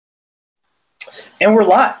And we're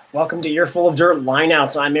live. Welcome to Earful of Dirt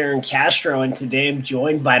Lineouts. I'm Aaron Castro, and today I'm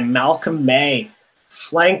joined by Malcolm May,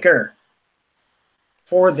 flanker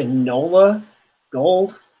for the NOLA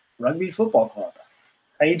Gold Rugby Football Club.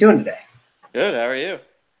 How you doing today? Good. How are you?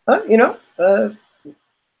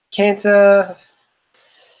 Can't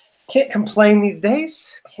complain these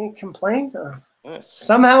days. Can't complain. Nice.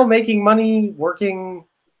 Somehow making money working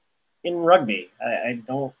in rugby. I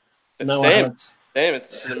don't know how it's. Same.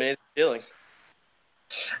 It's an amazing feeling.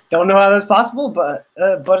 Don't know how that's possible, but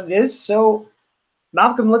it is. So,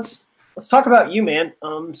 Malcolm, let's talk about you, man.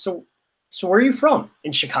 So where are you from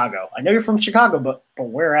in Chicago? I know you're from Chicago, but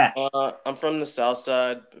where at? I'm from the South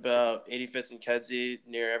Side, about 85th and Kedzie,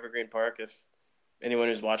 near Evergreen Park. If anyone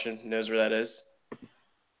who's watching knows where that is.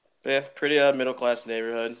 But yeah, pretty middle class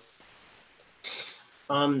neighborhood.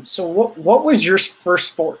 So what was your first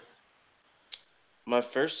sport? My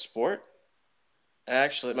first sport,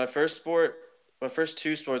 actually, my first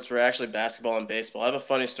two sports were actually basketball and baseball. I have a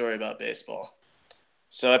funny story about baseball.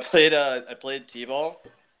 So I played t-ball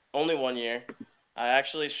only 1 year. I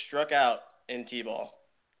actually struck out in t-ball,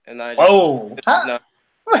 and I just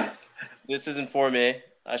this isn't for me.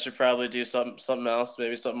 I should probably do something else,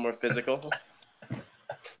 maybe something more physical.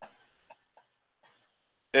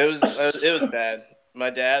 It was bad. My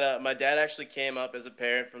dad actually came up as a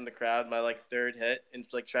parent from the crowd, my third hit, and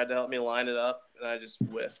tried to help me line it up, and I just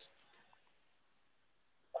whiffed.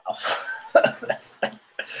 That's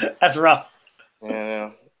rough. Yeah.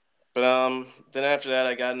 But then after that,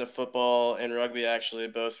 I got into football and rugby, actually,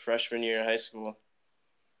 both freshman year of high school.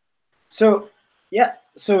 So I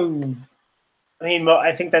mean,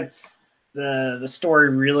 I think that's the story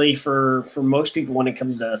really for most people when it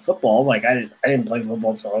comes to football. Like I didn't play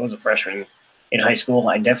football until I was a freshman in high school.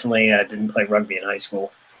 I definitely didn't play rugby in high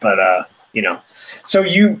school, but so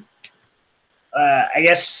you, I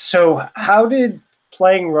guess. So how did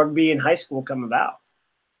playing rugby in high school come about?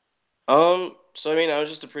 So I mean, I was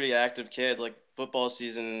just a pretty active kid. Like football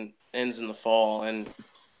season ends in the fall, and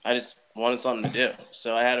I just wanted something to do.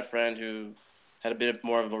 So I had a friend who had a bit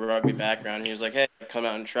more of a rugby background. He was like, "Hey, come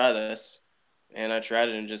out and try this," and I tried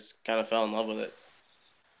it and just kind of fell in love with it.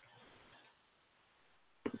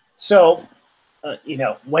 So,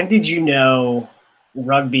 when did you know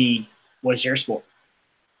rugby was your sport?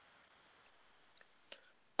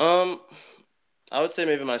 Um, I would say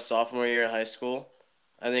maybe my sophomore year of high school.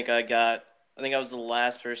 I think I was the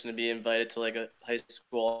last person to be invited to like a high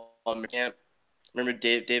school camp. Remember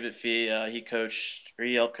David Fee? He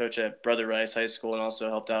helped coach at Brother Rice High School and also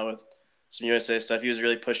helped out with some USA stuff. He was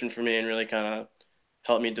really pushing for me and really kind of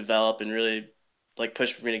helped me develop and really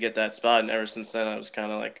pushed for me to get that spot. And ever since then, I was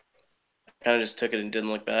kind of just took it and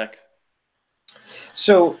didn't look back.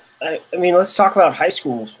 So, I mean, let's talk about high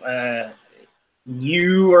school.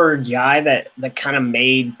 You were a guy that kind of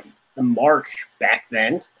made the mark back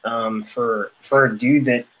then for a dude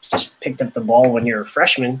that just picked up the ball when you were a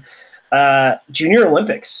freshman. Junior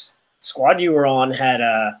Olympics squad you were on had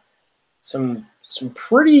some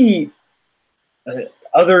pretty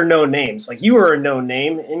other known names. Like you were a known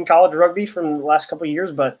name in college rugby from the last couple of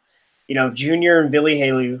years, but Junior and Billy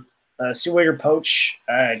Halu, Suwaiter Poach,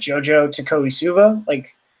 Jojo Takoi Suva,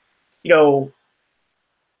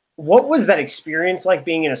 what was that experience like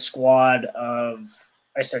being in a squad of,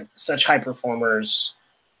 I said, such high performers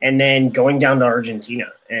and then going down to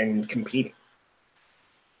Argentina and competing?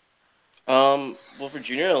 Well, for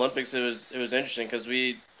Junior Olympics, it was interesting because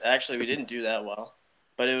we didn't do that well,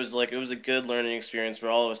 but it was a good learning experience for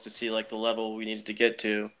all of us to see the level we needed to get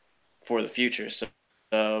to for the future. So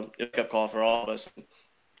it was a wake-up call for all of us.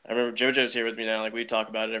 I remember JoJo's here with me now. We talk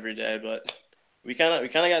about it every day, but we kind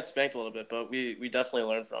of got spanked a little bit, but we definitely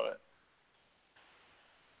learned from it.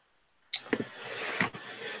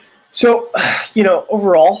 So,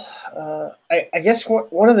 overall, I guess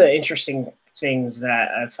one of the interesting things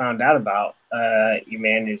that I found out about you,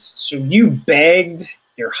 man, is so you begged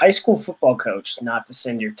your high school football coach not to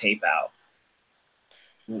send your tape out.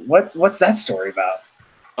 What's that story about?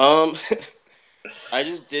 I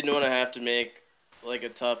just didn't want to have to make a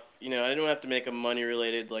tough, I didn't want to have to make a money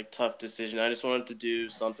related tough decision. I just wanted to do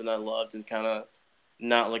something I loved and kind of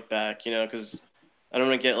not look back, because I don't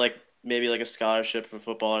want to get maybe a scholarship for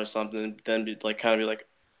football or something, and then be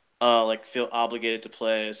feel obligated to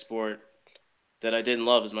play a sport that I didn't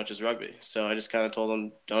love as much as rugby. So I just kind of told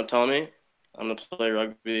them, don't tell me, I'm gonna play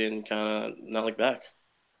rugby and kind of not look back.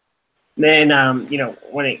 Then,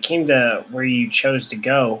 when it came to where you chose to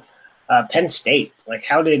go, Penn State,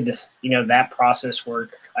 how did that process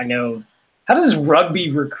work? I know, how does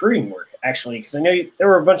rugby recruiting work actually? Because I know there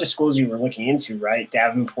were a bunch of schools you were looking into, right?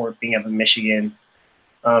 Davenport being up in Michigan.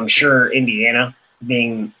 Sure, Indiana.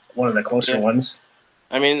 being one of the closer Yeah. ones.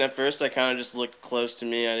 I mean, at first I kind of just looked close to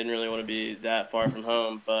me. I didn't really want to be that far from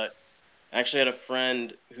home, but I actually had a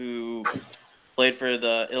friend who played for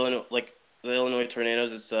the Illinois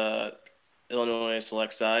Tornadoes. It's Illinois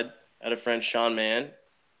select side. I had a friend, Sean Mann,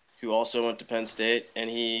 who also went to Penn State, and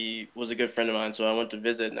he was a good friend of mine. So I went to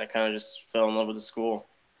visit, and I kind of just fell in love with the school.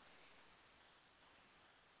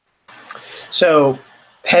 So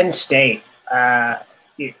Penn State,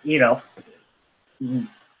 you know,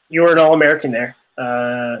 you were an All-American there,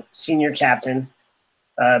 senior captain,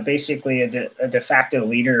 basically a de facto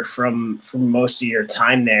leader from most of your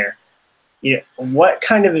time there. What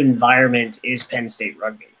kind of environment is Penn State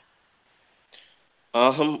rugby?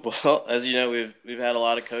 Well, as you know, we've had a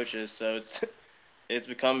lot of coaches, so it's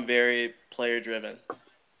become very player driven.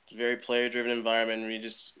 It's a very player driven environment.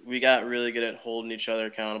 We got really good at holding each other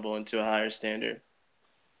accountable and to a higher standard.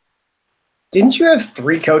 Didn't you have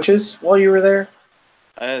 3 coaches while you were there?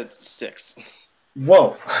 I had 6.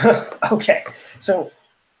 Whoa. Okay. So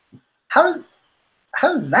how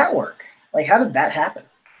does that work? Like, how did that happen?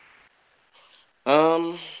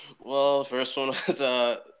 Um, well, the first one was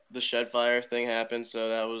the shed fire thing happened, so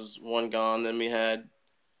that was one gone. Then we had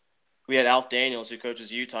Alf Daniels, who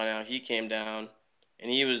coaches Utah now. He came down,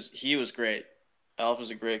 and he was great. Alf was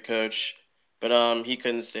a great coach, but he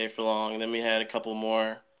couldn't stay for long. And then we had a couple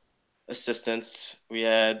more assistants. We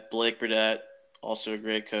had Blake Burdett, also a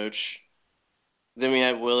great coach. Then we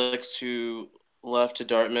had Willix, who left to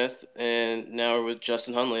Dartmouth, and now we're with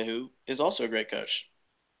Justin Hunley, who is also a great coach.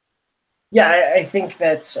 Yeah, I think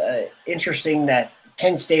that's interesting that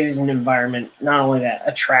Penn State is an environment not only that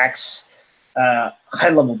attracts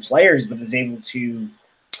high-level players, but is able to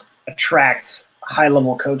attract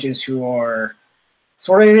high-level coaches who are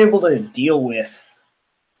sort of able to deal with,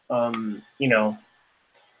 you know,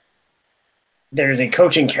 there's a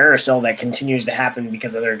coaching carousel that continues to happen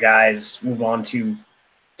because other guys move on to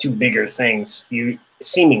bigger things, you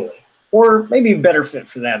seemingly, or maybe better fit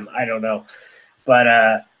for them. I don't know,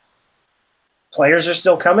 but players are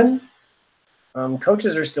still coming.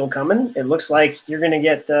 Coaches are still coming. It looks like you're going to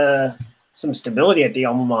get some stability at the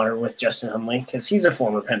alma mater with Justin Hunley because he's a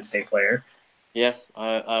former Penn State player. Yeah,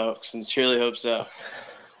 I sincerely hope so.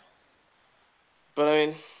 But I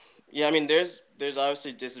mean, yeah, I mean, there's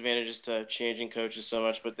obviously disadvantages to changing coaches so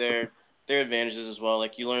much, but there are advantages as well.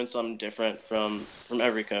 Like you learn something different from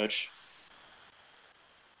every coach.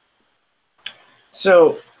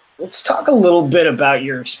 So let's talk a little bit about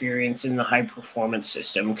your experience in the high performance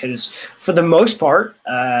system because for the most part,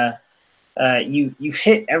 you've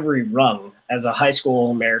hit every rung as a high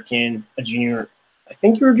school American, a junior. I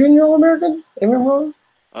think you were a junior All American. Am I wrong?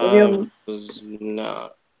 Maybe I was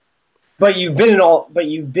not. But you've been in all. But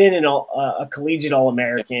you've been in all a collegiate All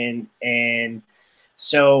American, and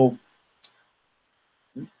so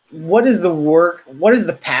what is the work? What is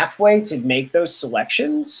the pathway to make those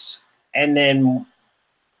selections? And then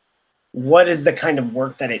what is the kind of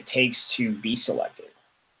work that it takes to be selected?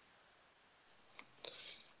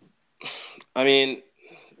 I mean,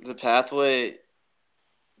 the pathway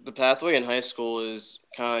the pathway in high school is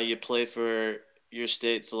kind of you play for your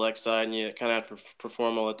state select side and you kind of have to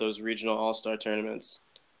perform well at those regional all-star tournaments.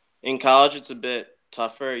 In college it's a bit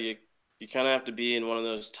tougher. You kind of have to be in one of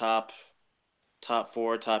those top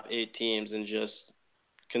 4, top 8 teams and just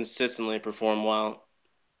consistently perform well.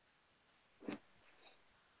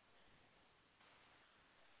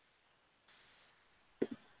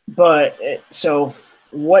 But so,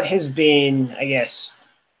 what has been, I guess,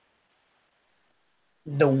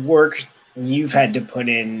 the work you've had to put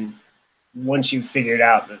in once you've figured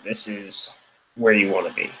out that this is where you want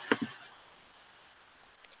to be?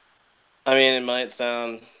 I mean, it might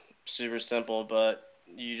sound super simple, but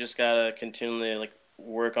you just gotta continually like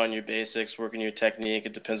work on your basics, work on your technique.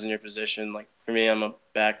 It depends on your position. Like for me, I'm a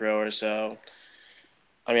back rower, so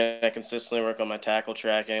I mean, I consistently work on my tackle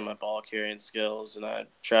tracking, my ball carrying skills, and I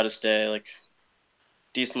try to stay like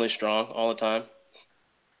decently strong all the time.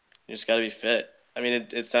 You just gotta be fit. I mean,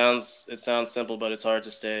 it sounds simple, but it's hard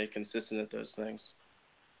to stay consistent at those things.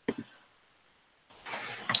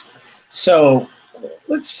 So,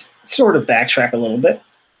 let's sort of backtrack a little bit.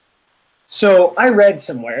 So, I read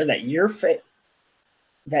somewhere that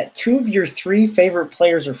that 2 of your 3 favorite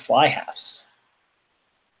players are fly halves.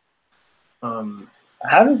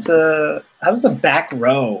 How does a back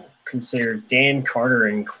row consider Dan Carter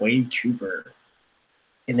and Quade Cooper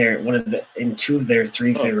in 2 of their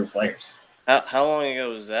 3 Oh, favorite players? how long ago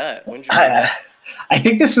was that? When did you read I, that? I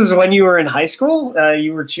think this was when you were in high school.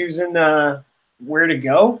 You were choosing where to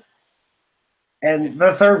go, and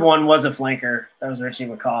the third one was a flanker. That was Richie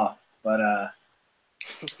McCaw. But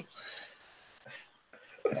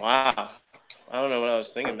Wow. I don't know what I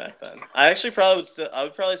was thinking back then. I actually probably would still. I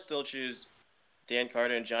would probably still choose Dan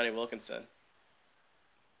Carter and Johnny Wilkinson.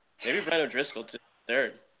 Maybe Brian O'Driscoll too.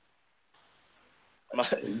 Third. My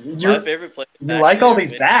You're favorite player you like actually all there.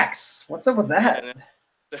 these backs. What's up with that? And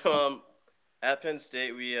so at Penn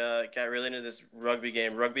State we got really into this rugby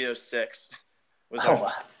game. Rugby 06 was our Oh,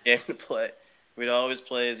 favorite game to play. We'd always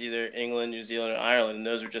play as either England, New Zealand, or Ireland, and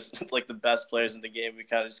those were just like the best players in the game. We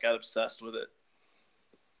kind of just got obsessed with it.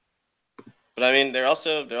 But I mean, they're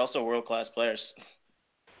also world class players.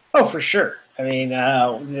 oh, for sure. I mean,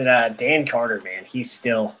 was it Dan Carter? Man, he's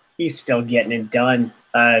still getting it done.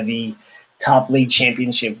 The top league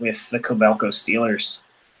championship with the Kobelco Steelers.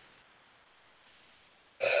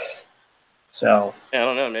 So, Yeah, I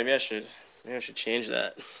don't know. Maybe I should change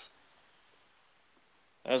that.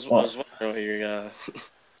 I well, was wondering what your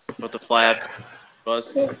what the fly up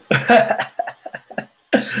was.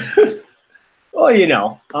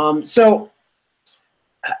 well, so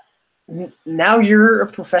now you're a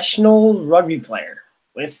professional rugby player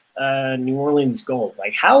with New Orleans Gold.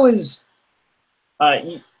 Like, how is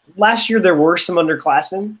last year there were some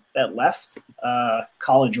underclassmen that left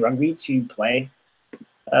college rugby to play,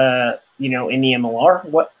 in the MLR.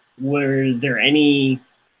 What were there any?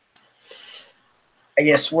 I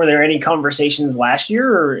guess were there any conversations last year,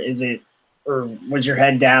 or was your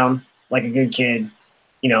head down like a good kid?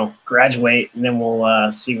 Graduate, and then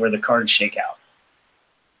we'll see where the cards shake out.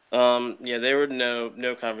 Yeah, there were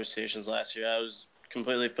no conversations last year. I was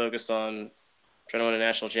completely focused on trying to win a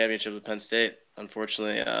national championship with Penn State.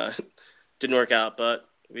 Unfortunately, didn't work out, but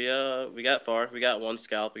we got far. We got one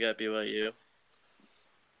scalp. We got BYU.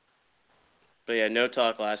 But yeah, no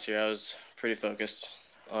talk last year. I was pretty focused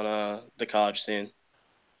on the college scene.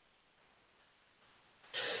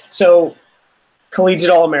 So, collegiate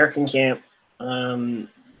All American camp. Um,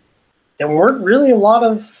 there weren't really a lot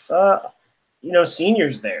of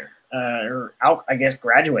seniors there, or out, I guess,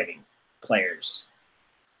 graduating players.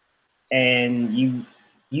 And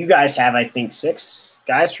you guys have, I think, 6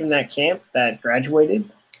 guys from that camp that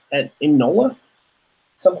graduated in NOLA,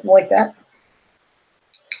 something like that.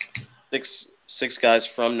 Six guys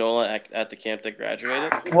from NOLA at the camp that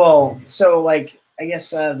graduated. Well, so like I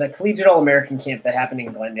guess the collegiate All American camp that happened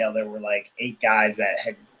in Glendale, there were like 8 guys that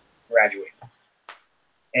had graduated,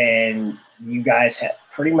 and you guys had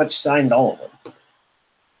pretty much signed all of them.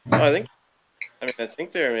 Oh, I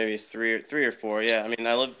think there are maybe three or four. Yeah, I mean,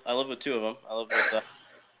 I live with 2 of them. I live with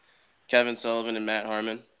Kevin Sullivan and Matt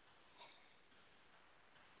Harmon.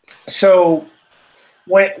 So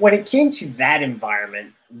when it came to that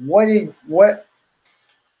environment, what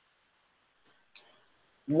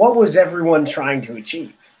was everyone trying to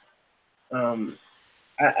achieve?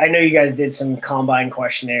 I know you guys did some combine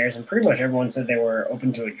questionnaires, and pretty much everyone said they were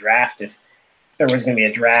open to a draft if there was going to be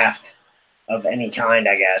a draft of any kind,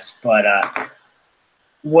 I guess. But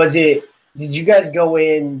did you guys go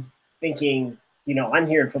in thinking, I'm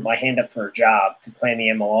here to put my hand up for a job to play in the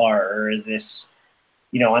MLR, or is this,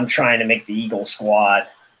 I'm trying to make the Eagle squad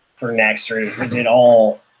for next, or is it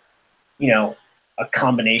all, a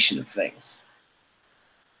combination of things?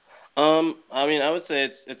 I mean, I would say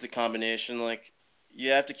it's a combination. Like,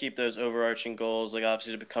 you have to keep those overarching goals, like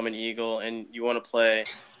obviously to become an Eagle, and you want to play.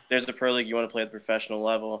 There's the pro league, you want to play at the professional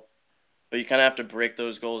level, but you kind of have to break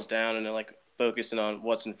those goals down and like focusing on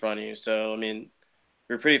what's in front of you. So, I mean,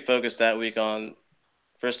 we are pretty focused that week on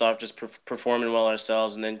first off just performing well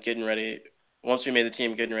ourselves, and then getting ready. Once we made the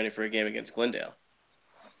team, getting ready for a game against Glendale.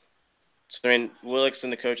 So I mean, Willix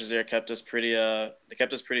and the coaches there they kept us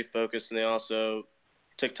pretty focused, and they also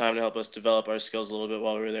took time to help us develop our skills a little bit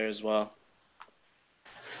while we were there as well.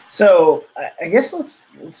 So I guess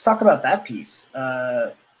let's talk about that piece.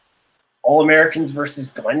 All Americans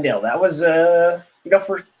versus Glendale. That was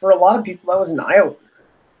for a lot of people that was an eye opener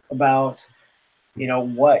about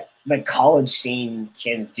what the college scene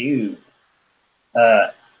can do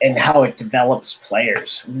and how it develops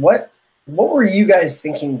players. What were you guys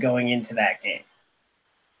thinking going into that game?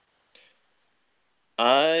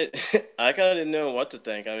 I I kind of didn't know what to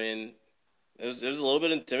think. I mean, it was a little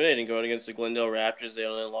bit intimidating going against the Glendale Raptors. They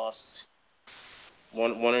only lost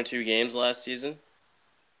one or 2 games last season.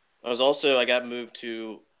 I got moved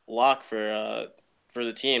to lock for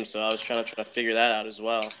the team, so I was trying to figure that out as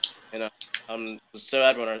well. And I'm so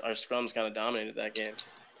happy when our scrums kind of dominated that game.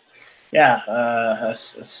 Yeah, a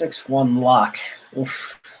 6-1 lock.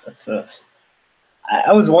 Oof, that's a.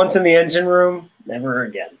 I was once in the engine room. Never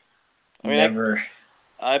again. I mean, Never.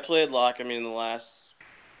 I played lock. I mean, the last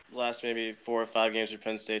maybe 4 or 5 games with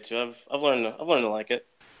Penn State too. I've learned to like it.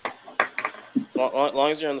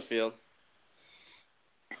 Long as you're on the field.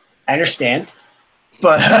 I understand.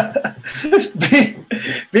 But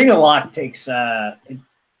being a lock takes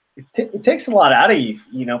it takes a lot out of you.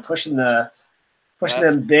 You know, pushing That's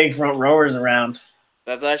them big front rowers around.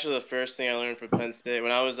 that's actually the first thing I learned from Penn State.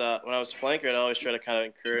 When I was flanker, I'd always try to kind of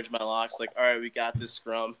encourage my locks, like, all right, we got this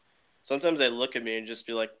scrum. Sometimes they look at me and just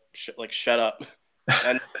be like, shut up.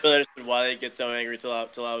 And I really understood why they get so angry till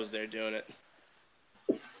I was there doing it.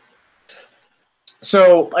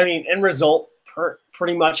 So, I mean, end result,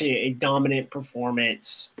 pretty much a dominant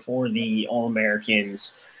performance for the All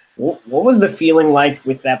Americans. What was the feeling like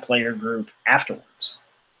with that player group afterwards?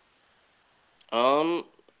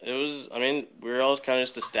 It was. I mean, we were all kind of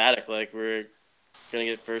just ecstatic. Like we're gonna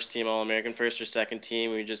get first team All American, first or second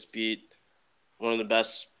team. We just beat one of the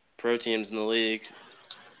best pro teams in the league.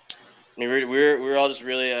 I mean, we're all just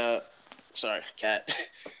really sorry, cat.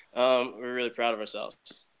 We're really proud of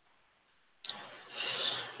ourselves.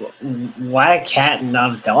 Why a cat and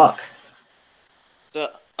not a dog? So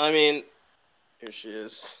I mean, here she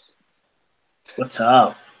is. What's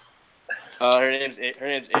up? Her name's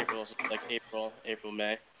April. So like April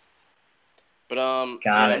May. But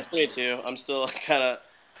Got I'm it. 22. I'm still kind of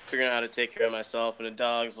figuring out how to take care of myself. And a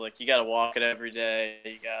dog's like you gotta walk it every day.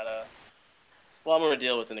 You gotta. It's a lot more to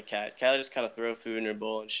deal with than a cat. Cat just kind of throw food in her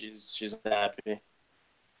bowl and she's happy.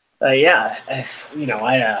 Yeah, you know,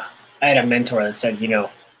 I had a mentor that said, you know,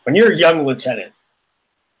 when you're a young lieutenant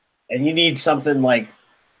and you need something like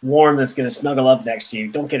warm that's going to snuggle up next to you,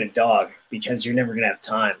 don't get a dog because you're never going to have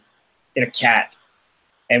time. Get a cat,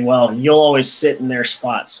 and well, you'll always sit in their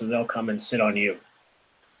spots, so they'll come and sit on you.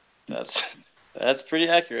 That's pretty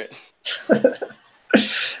accurate.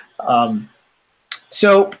 um,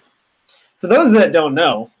 so, for those that don't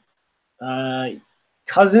know,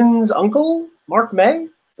 cousin's uncle Mark May,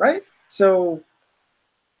 right? So,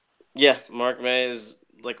 Yeah, Mark May is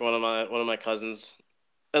like one of my cousins.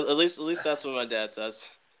 At least that's what my dad says.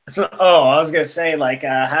 I was gonna say, like,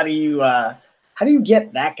 how do you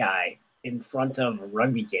get that guy in front of a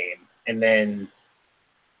rugby game, and then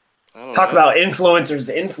I don't talk know. about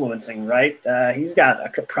influencers influencing, right? He's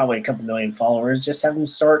got probably a couple million followers. Just have him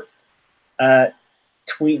start uh,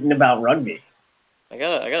 tweeting about rugby. I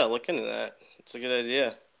gotta look into that. It's a good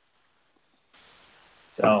idea.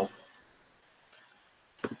 So,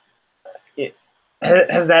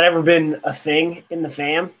 has that ever been a thing in the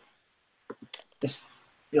fam? Just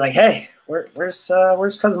be like, hey, where's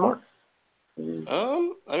cousin Mark?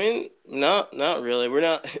 I mean, not really. We're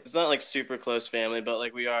not. It's not like super close family, but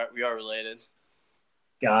like we are related.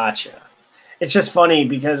 Gotcha. It's just funny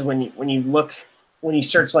because when you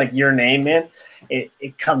search like your name, man,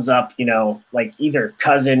 it comes up, you know, like either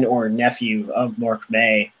cousin or nephew of Mark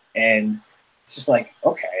May, and it's just like,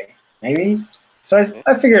 okay, maybe. So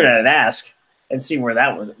I figured I'd ask and see where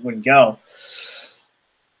that would go.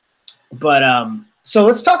 But so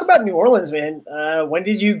let's talk about New Orleans, man. When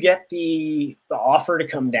did you get the offer to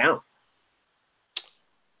come down?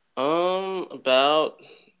 About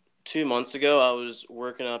 2 months ago, I was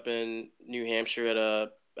working up in New Hampshire at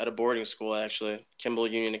a boarding school actually, Kimball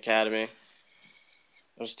Union Academy.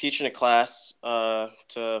 I was teaching a class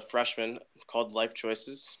to freshmen called Life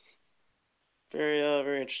Choices. Very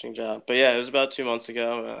interesting job. But yeah, it was about 2 months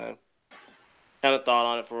ago. I kind of thought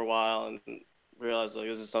on it for a while and realized like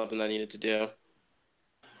this is something I needed to do.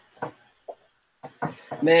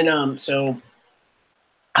 And then so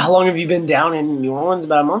how long have you been down in New Orleans?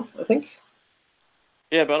 About a month, I think.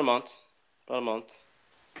 Yeah, about a month. About a month.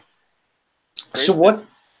 So Crazy.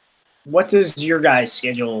 what does your guys'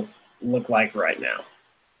 schedule look like right now?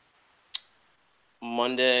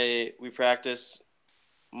 Monday we practice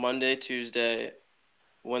Monday, Tuesday,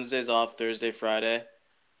 Wednesday's off, Thursday, Friday.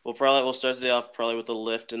 We'll start the day off probably with a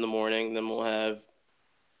lift in the morning, then we'll have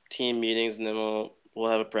team meetings and then we'll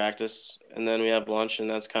have a practice and then we have lunch and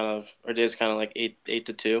that's kind of our day's kind of like 8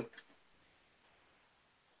 to 2.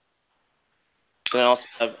 Then I also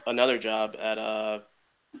have another job at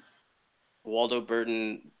Waldo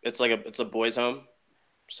Burton. It's a boys home.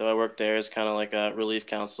 So I work there as kind of like a relief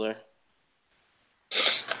counselor.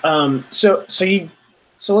 Um, so so you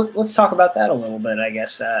let's talk about that a little bit. I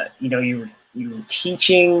guess you know you were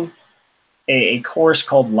teaching a course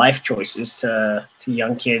called Life Choices to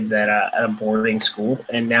young kids at a boarding school,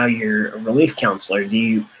 and now you're a relief counselor.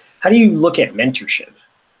 How do you look at mentorship?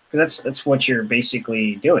 Because that's what you're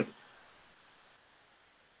basically doing.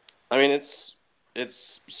 I mean, it's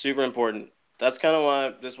super important. That's kind of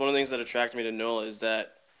why that's one of the things that attracted me to NOLA is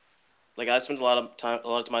that like I spent a lot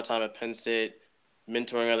of my time at Penn State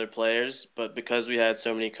mentoring other players, but because we had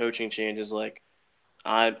so many coaching changes, like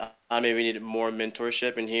I maybe needed more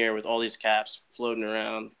mentorship in here with all these caps floating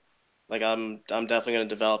around. Like I'm definitely going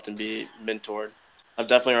to develop and be mentored. I've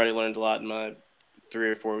definitely already learned a lot in my 3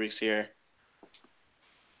 or 4 weeks here.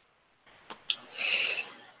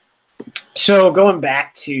 So going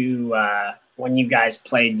back to when you guys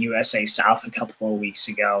played USA South a couple of weeks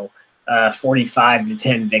ago,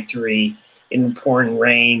 45-10 victory in the pouring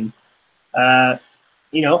rain. Uh,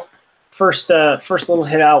 you know, first little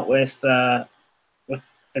hit out with the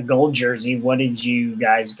gold jersey. What did you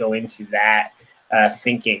guys go into that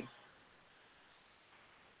thinking?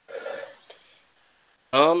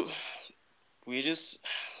 Um, we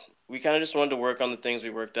kind of just wanted to work on the things we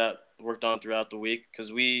worked on throughout the week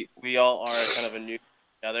because we all are kind of a new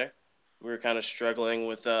together. We were kind of struggling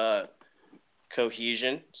with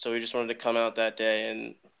cohesion, so we just wanted to come out that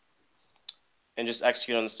day and just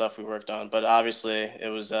execute on the stuff we worked on. But obviously, it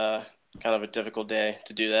was kind of a difficult day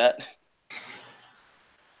to do that.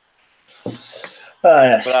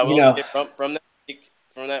 But I You will know, say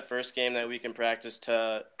from that first game that week in practice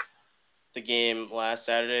to the game last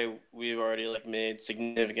Saturday, we've already like made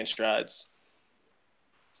significant strides.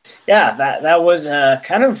 yeah, that was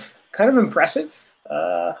kind of impressive.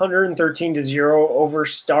 113-0 over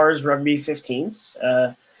Stars Rugby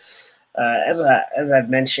 15s. As I've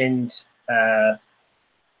mentioned the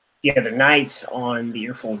other night on the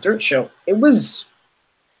Earful of Dirt show,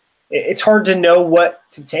 it's hard to know what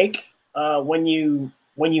to take when you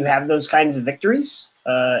have those kinds of victories.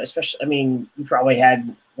 Especially, I mean, you probably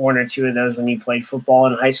had one or two of those when you played football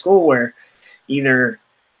in high school, where either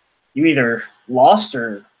you either lost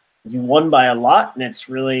or you won by a lot, and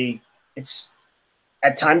it's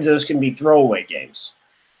at times those can be throwaway games.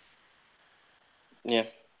 Yeah.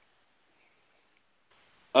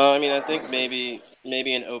 I mean, I think maybe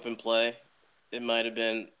an open play, it might have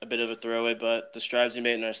been a bit of a throwaway, but the strides we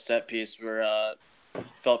made in our set piece were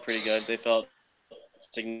felt pretty good. They felt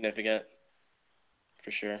significant for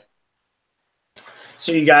sure.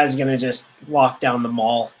 So you guys are gonna just lock down the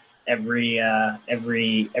mall every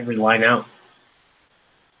line out.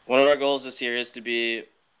 One of our goals this year is to be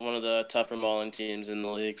one of the tougher mauling teams in the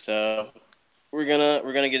league, so we're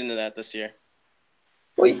gonna get into that this year.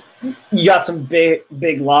 Well, you got some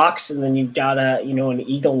big locks, and then you've got an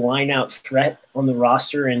Eagle line out threat on the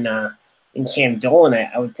roster in Cam Dolan.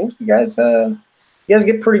 I would think you guys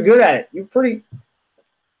get pretty good at it.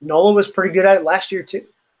 NOLA was pretty good at it last year too.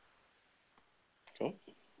 Cool.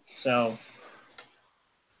 So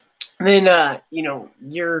then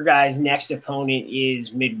your guys' next opponent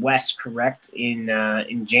is Midwest, correct? In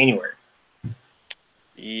January.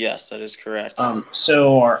 Yes, that is correct.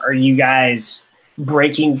 So are you guys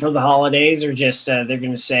breaking for the holidays, or just they're going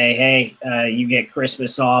to say, hey, you get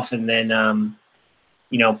Christmas off, and then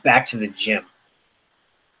back to the gym?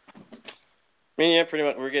 I mean, yeah, pretty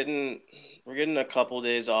much. We're getting a couple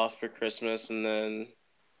days off for Christmas, and then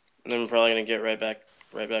we're probably gonna get right back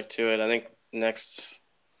to it. I think next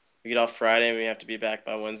we get off Friday, and we have to be back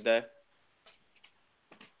by Wednesday.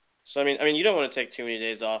 So I mean, you don't want to take too many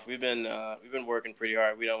days off. We've been working pretty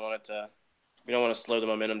hard. We don't want to slow the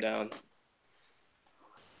momentum down.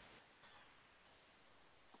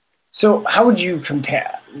 So how would you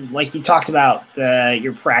compare, like you talked about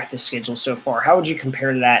your practice schedule so far, how would you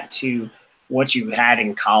compare that to what you had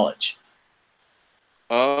in college?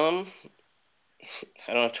 I don't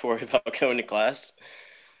have to worry about going to class,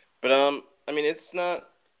 but I mean, it's not.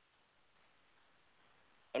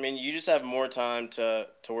 I mean, you just have more time to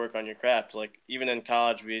work on your craft. Like even in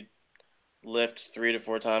college, we'd lift 3 to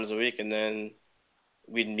 4 times a week, and then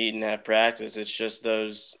we'd meet and have practice. It's just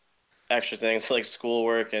those extra things like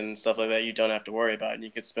schoolwork and stuff like that you don't have to worry about, and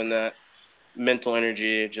you could spend that mental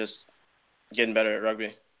energy just getting better at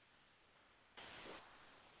rugby.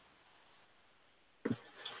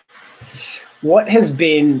 What has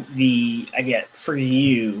been for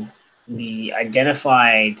you, the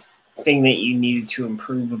identified thing that you needed to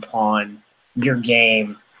improve upon your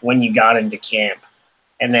game when you got into camp,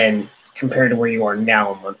 and then compared to where you are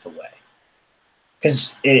now a month away?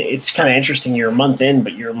 Because it's kind of interesting. You're a month in,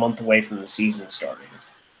 but you're a month away from the season starting.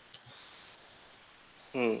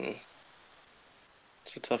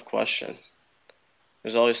 It's a tough question.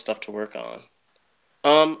 There's always stuff to work on.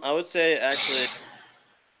 I would say actually,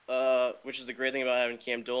 which is the great thing about having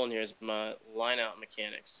Cam Dolan here, is my lineout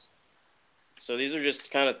mechanics. So these are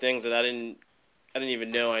just kind of things that I didn't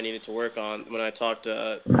even know I needed to work on when I talked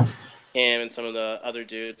to Cam and some of the other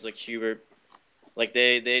dudes like Hubert. Like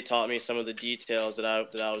they taught me some of the details that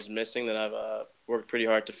I was missing that I've worked pretty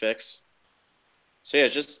hard to fix. So yeah,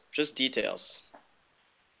 just details.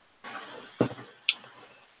 Let's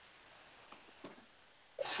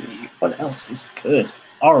see what else is good.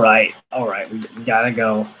 All right. We gotta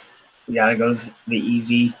go. We gotta go to the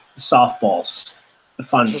easy softballs, the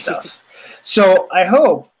fun stuff. So I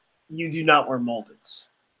hope you do not wear moldeds.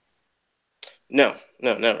 No,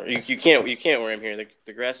 never. You can't wear them here.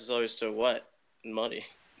 The grass is always so wet and muddy.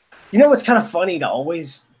 You know what's kind of funny to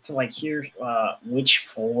like hear which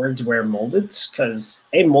forwards wear moldeds, because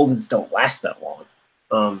moldeds don't last that long.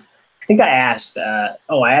 I think I asked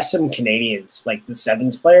some Canadians, like the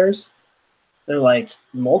sevens players. They're like,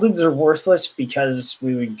 moldeds are worthless because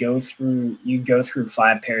you'd go through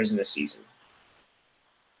 5 pairs in a season.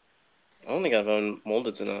 I don't think I've owned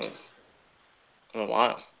moldeds in a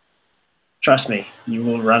while. Trust me, you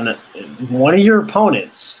will run it. One of your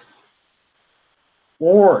opponents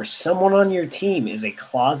or someone on your team is a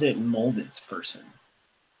closet moldeds person.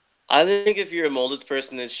 I think if you're a moldeds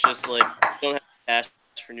person, it's just like you don't have cash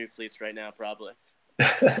for new cleats right now, probably.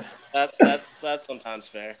 That's sometimes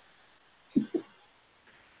fair.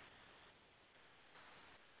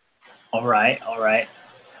 All right.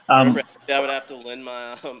 Remember, I would have to lend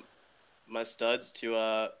my studs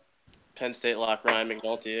to Penn State lock Ryan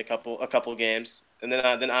McNulty a couple games, and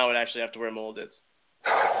then I would actually have to wear moldeds.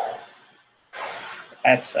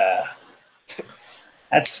 That's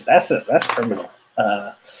criminal.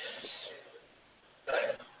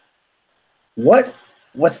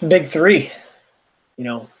 What's the big 3?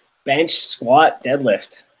 Bench, squat,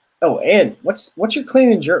 deadlift. Oh, and what's your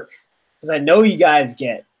clean and jerk? Because I know you guys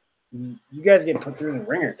get put through the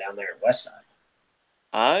ringer down there at Westside.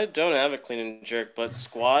 I don't have a clean and jerk, but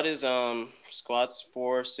squat's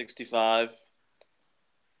 465.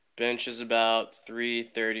 Bench is about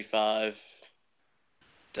 335.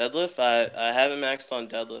 Deadlift, I haven't maxed on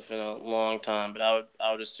deadlift in a long time, but I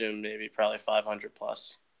would assume maybe probably 500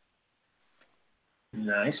 plus.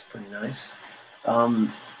 Nice, pretty nice. Do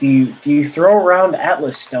you throw around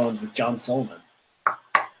Atlas stones with John Sullivan?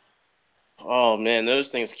 Oh man, those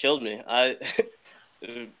things killed me.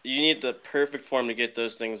 You need the perfect form to get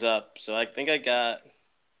those things up. So I think I got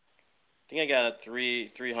a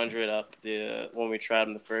 300 up when we tried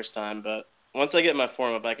them the first time, but once I get my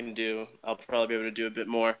form up, I'll probably be able to do a bit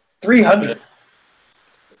more. 300.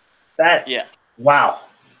 Yeah. Wow.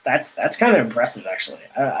 That's kind of impressive, actually.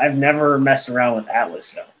 I've never messed around with Atlas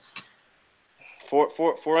stones.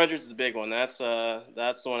 400 is the big one. That's the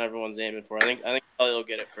one everyone's aiming for. I think probably will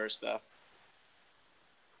get it first though.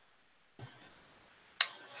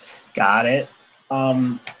 Got it.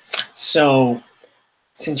 So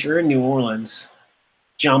since you're in New Orleans,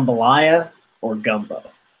 jambalaya or gumbo?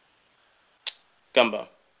 Gumbo.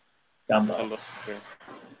 Gumbo. Sure.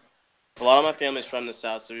 A lot of my family's from the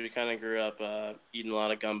South, so we kind of grew up eating a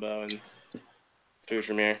lot of gumbo and food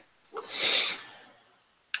from here.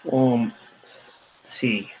 Let's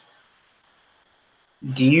see.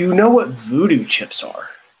 Do you know what voodoo chips are?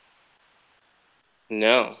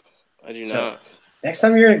 No, I do not. Next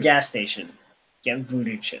time you're at a gas station, get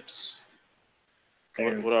voodoo chips.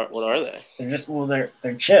 What are they?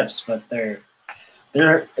 They're chips, but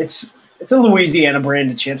it's a Louisiana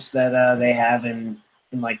brand of chips that they have in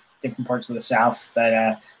like different parts of the South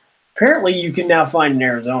that apparently you can now find in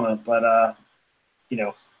Arizona, but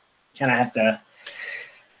kind of have to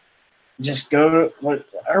just go.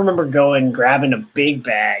 I remember grabbing a big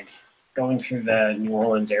bag going through the New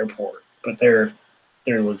Orleans airport, but they're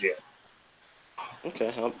legit.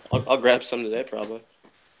 Okay, I'll grab some today probably.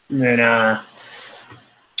 And then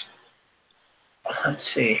let's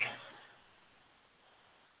see.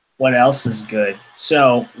 What else is good?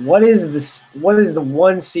 So, what is the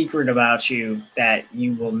one secret about you that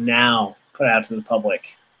you will now put out to the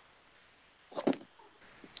public?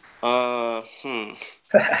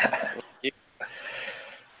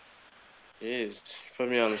 Jeez,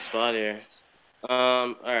 put me on the spot here.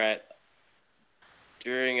 All right.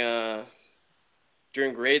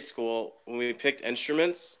 During grade school, when we picked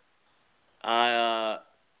instruments, I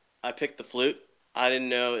picked the flute. I didn't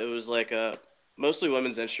know it was like a mostly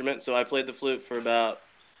women's instrument, so I played the flute for about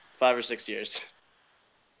 5 or 6 years.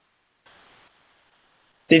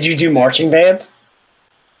 Did you do marching band?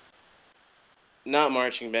 Not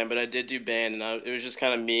marching band, but I did do band, and it was just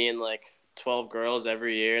kind of me and like 12 girls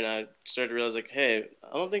every year, and I started to realize like, hey,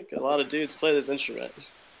 I don't think a lot of dudes play this instrument.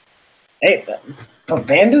 Hey, but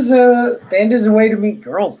band is a way to meet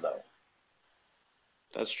girls, though.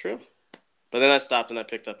 That's true. But then I stopped and I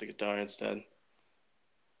picked up the guitar instead.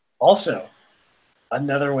 Also,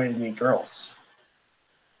 another way to meet girls.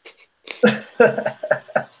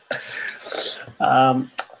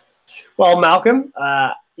 Well, Malcolm,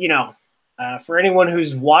 for anyone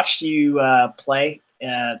who's watched you play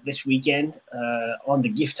this weekend on the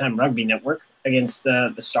Gift Time Rugby Network against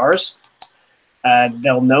the Stars,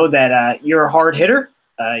 they'll know that you're a hard hitter,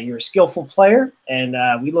 you're a skillful player, and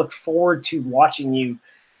we look forward to watching you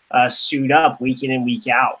suit up week in and week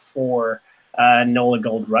out for NOLA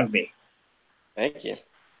Gold Rugby. Thank you.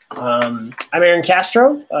 I'm Aaron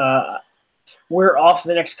Castro. We're off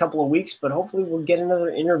the next couple of weeks, but hopefully we'll get another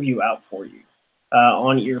interview out for you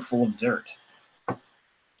on Earful of Dirt.